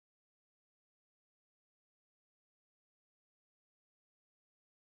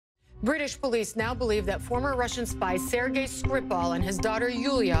British police now believe that former Russian spy Sergei Skripal and his daughter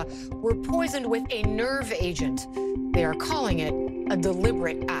Yulia were poisoned with a nerve agent. They are calling it a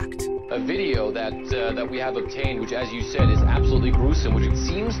deliberate act. A video that we have obtained, which, as you said, is absolutely gruesome, which it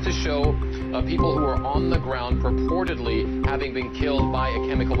seems to show people who are on the ground purportedly having been killed by a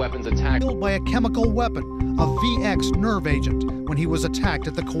chemical weapons attack. Killed by a chemical weapon, a VX nerve agent, when he was attacked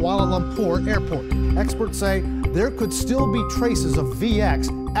at the Kuala Lumpur airport. Experts say there could still be traces of VX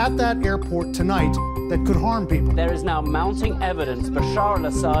at that airport tonight that could harm people. There is now mounting evidence Bashar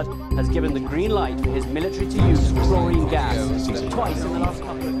al-Assad has given the green light for his military to use chlorine gas twice in the last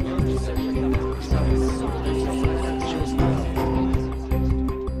couple of years.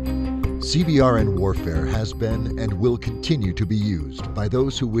 CBRN warfare has been and will continue to be used by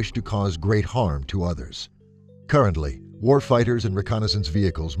those who wish to cause great harm to others. Currently, warfighters and reconnaissance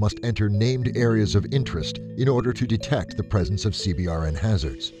vehicles must enter named areas of interest in order to detect the presence of CBRN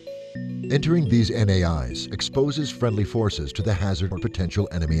hazards. Entering these NAIs exposes friendly forces to the hazard or potential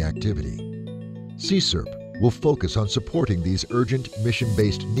enemy activity. C-SIRP will focus on supporting these urgent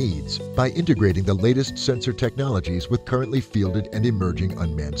mission-based needs by integrating the latest sensor technologies with currently fielded and emerging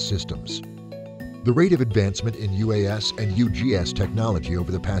unmanned systems. The rate of advancement in UAS and UGS technology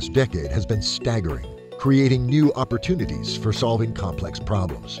over the past decade has been staggering, creating new opportunities for solving complex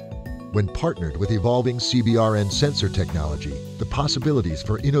problems. When partnered with evolving CBRN sensor technology, the possibilities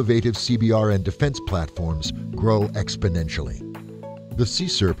for innovative CBRN defense platforms grow exponentially. The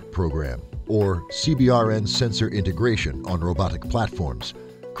C-SIRP program, or CBRN Sensor Integration on Robotic Platforms,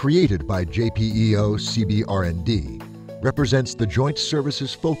 created by JPEO-CBRND, represents the joint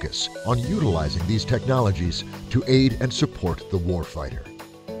services focus on utilizing these technologies to aid and support the warfighter.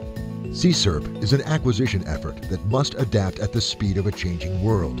 C-SIRP is an acquisition effort that must adapt at the speed of a changing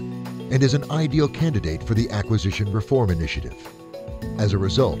world and is an ideal candidate for the Acquisition Reform Initiative. As a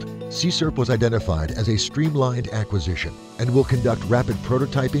result, C-SIRP was identified as a streamlined acquisition and will conduct rapid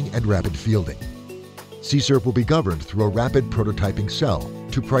prototyping and rapid fielding. C-SIRP will be governed through a rapid prototyping cell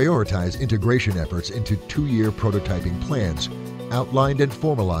to prioritize integration efforts into 2-year prototyping plans outlined and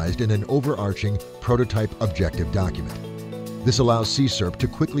formalized in an overarching prototype objective document. This allows C-SIRP to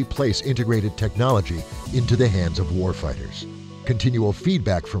quickly place integrated technology into the hands of warfighters. Continual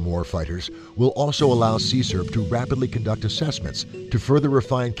feedback from warfighters will also allow C-SIRP to rapidly conduct assessments to further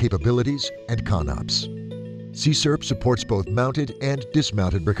refine capabilities and CONOPS. C-SIRP supports both mounted and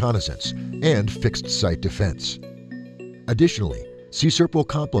dismounted reconnaissance and fixed-site defense. Additionally, C-SIRP will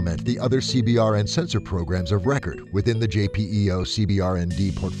complement the other CBRN sensor programs of record within the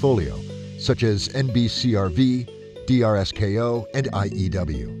JPEO-CBRND portfolio, such as NBCRV, DRSKO, and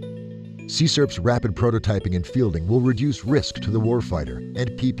IEW. C-SIRP's rapid prototyping and fielding will reduce risk to the warfighter and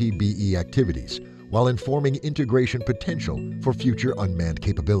PPBE activities while informing integration potential for future unmanned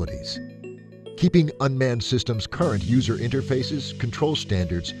capabilities. Keeping unmanned systems' current user interfaces, control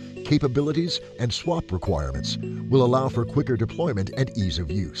standards, capabilities, and swap requirements will allow for quicker deployment and ease of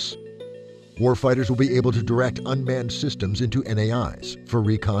use. Warfighters will be able to direct unmanned systems into NAIs for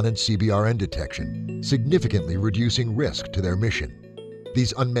recon and CBRN detection, significantly reducing risk to their mission.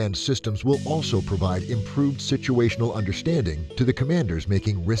 These unmanned systems will also provide improved situational understanding to the commanders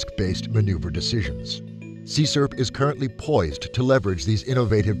making risk-based maneuver decisions. C-SIRP is currently poised to leverage these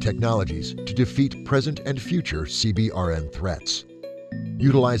innovative technologies to defeat present and future CBRN threats.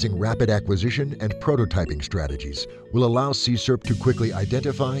 Utilizing rapid acquisition and prototyping strategies will allow C-SIRP to quickly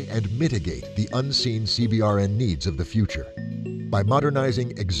identify and mitigate the unseen CBRN needs of the future. By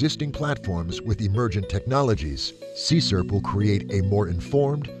modernizing existing platforms with emergent technologies, C-SIRP will create a more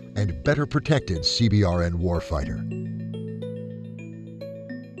informed and better protected CBRN warfighter.